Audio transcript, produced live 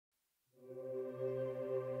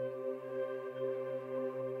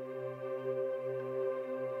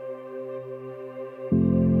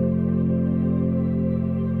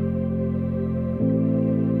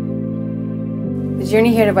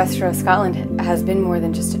journey here to Westeros, Scotland has been more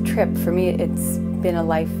than just a trip. For me, it's been a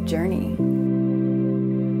life journey.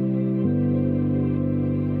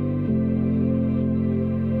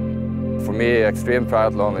 For me, extreme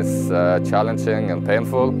triathlon is challenging and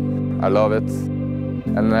painful. I love it.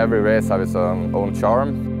 And every race has its own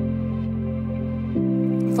charm.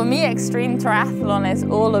 For me, extreme triathlon is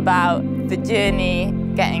all about the journey,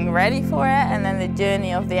 getting ready for it, and then the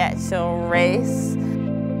journey of the actual race.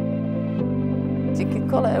 You could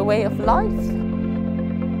call it a way of life.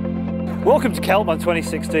 Welcome to Celtman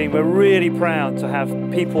 2016. We're really proud to have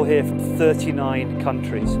people here from 39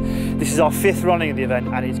 countries. This is our 5th running of the event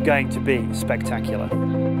and it's going to be spectacular.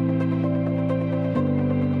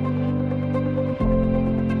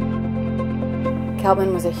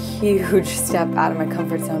 Celtman was a huge step out of my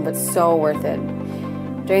comfort zone, but so worth it.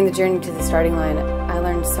 During the journey to the starting line, I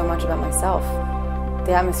learned so much about myself.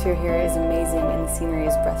 The atmosphere here is amazing and the scenery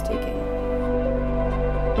is breathtaking.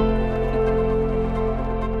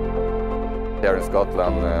 Here in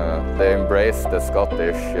Scotland, they embrace the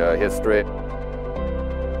Scottish history.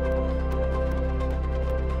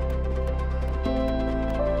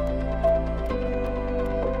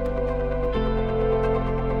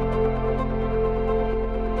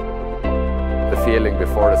 The feeling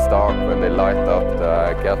before the start, when they light up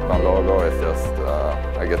the Celtman logo, is just,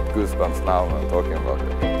 I get goosebumps now when I'm talking about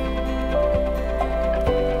it.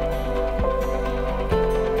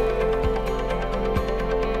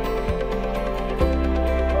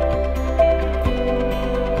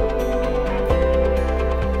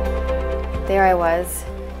 There I was,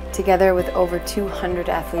 together with over 200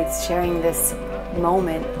 athletes sharing this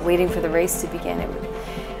moment, waiting for the race to begin.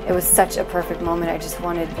 It was such a perfect moment. I just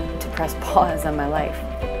wanted to press pause on my life.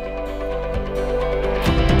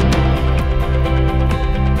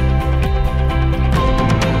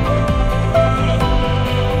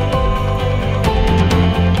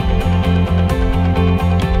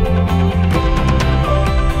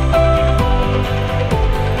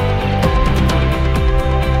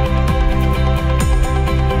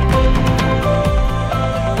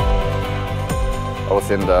 I was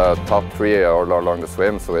in the top 3 all along the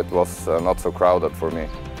swim, so it was not so crowded for me.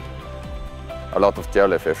 A lot of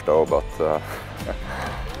jellyfish though, but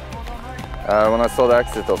when I saw the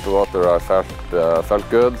exit of the water I felt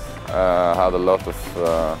good. I had a lot of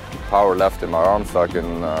power left in my arms, so I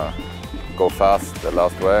can go fast the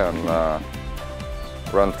last way and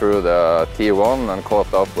run through the T1 and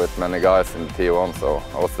caught up with many guys in the T1, so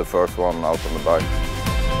I was the first one out on the bike.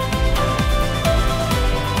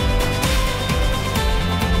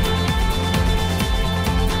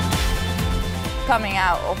 Coming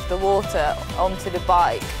out of the water onto the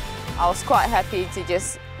bike, I was quite happy to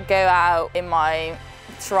just go out in my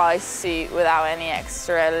tri-suit without any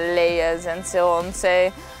extra layers and so on,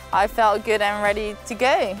 so I felt good and ready to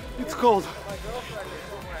go. It's cold.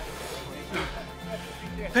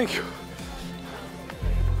 Thank you.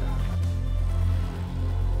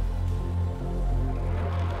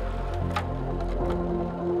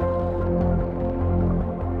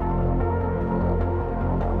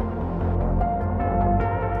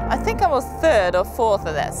 I think I was 3rd or 4th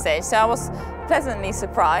at that stage, so I was pleasantly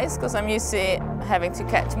surprised because I'm used to having to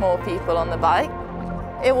catch more people on the bike.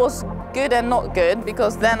 It was good and not good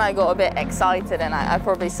because then I got a bit excited and I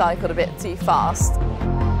probably cycled a bit too fast.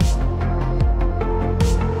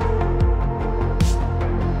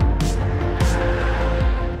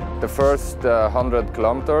 The first 100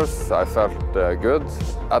 kilometers I felt good.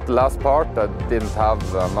 At the last part I didn't have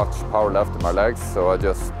much power left in my legs, so I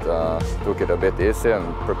just took it a bit easy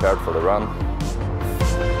and prepared for the run.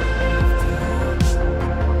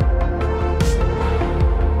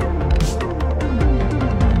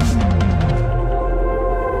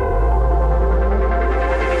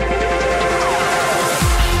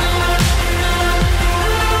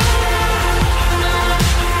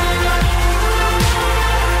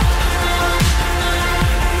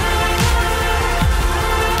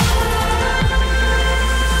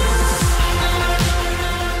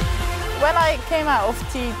 When I came out of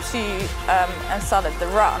T2 and started the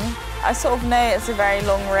run, I sort of know it's a very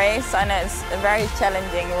long race. I know it's a very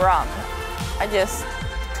challenging run. I just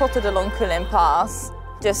trotted along Cullen Pass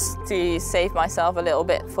just to save myself a little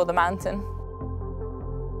bit for the mountain.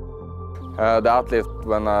 The athlete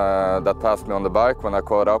that passed me on the bike, when I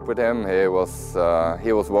caught up with him, he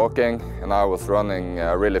was walking and I was running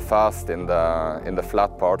really fast in the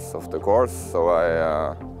flat parts of the course.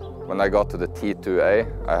 So when I got to the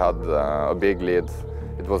T2A, I had a big lead.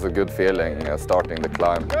 It was a good feeling starting the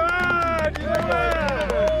climb.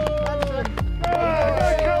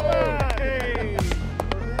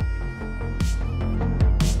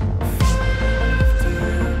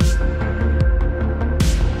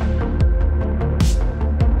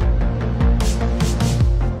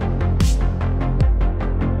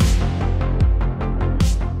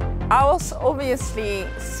 obviously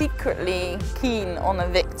secretly keen on a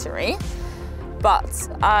victory, but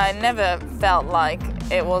I never felt like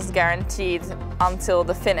it was guaranteed until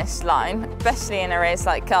the finish line, especially in a race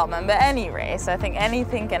like Celtman, but any race. I think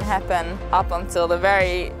anything can happen up until the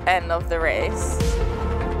very end of the race.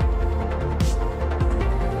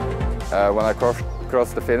 When I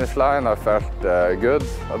crossed the finish line, I felt good.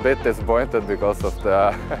 A bit disappointed because of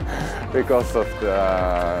the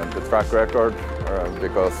the track record,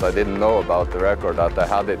 because I didn't know about the record, that I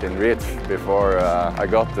had it in reach before I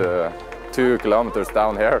got 2 kilometers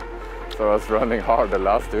down here. So I was running hard the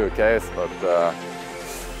last 2 Ks, but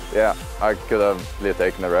yeah, I could have really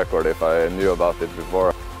taken the record if I knew about it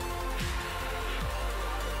before.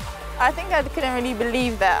 I think I couldn't really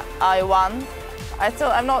believe that I won.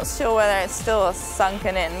 I'm not sure whether it's still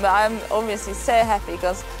sunken in, but I'm obviously so happy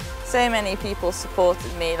because so many people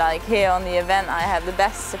supported me. Like here on the event, I had the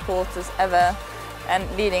best supporters ever, and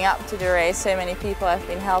leading up to the race, so many people have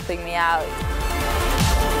been helping me out.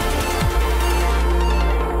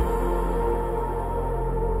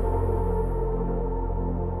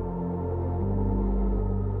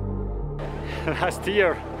 Last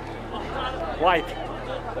year, white,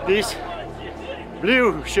 this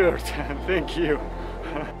blue shirt. Thank you.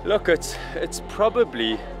 Look, it's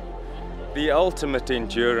probably the ultimate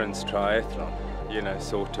endurance triathlon, you know,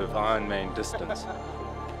 sort of Ironman distance.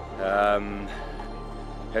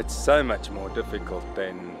 It's so much more difficult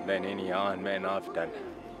than any Ironman I've done.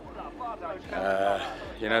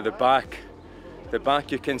 You know, the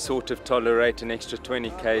bike you can sort of tolerate an extra 20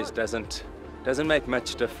 Ks doesn't make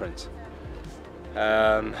much difference.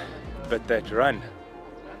 But that run,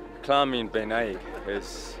 climbing Ben Haig,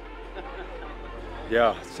 is,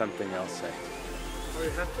 yeah, something else. Are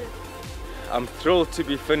you happy? I'm thrilled to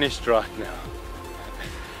be finished right now.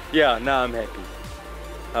 Yeah, no, I'm happy.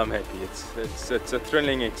 I'm happy. It's a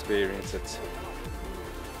thrilling experience.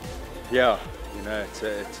 Yeah, you know,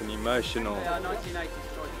 it's an emotional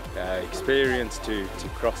experience to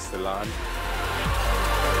cross the line.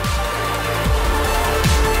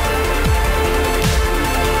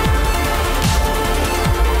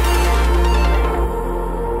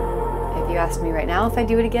 If you asked me right now if I'd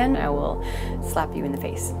do it again, I will slap you in the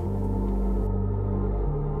face.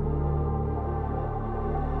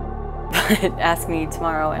 But ask me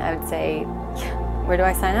tomorrow and I would say, where do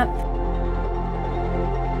I sign up?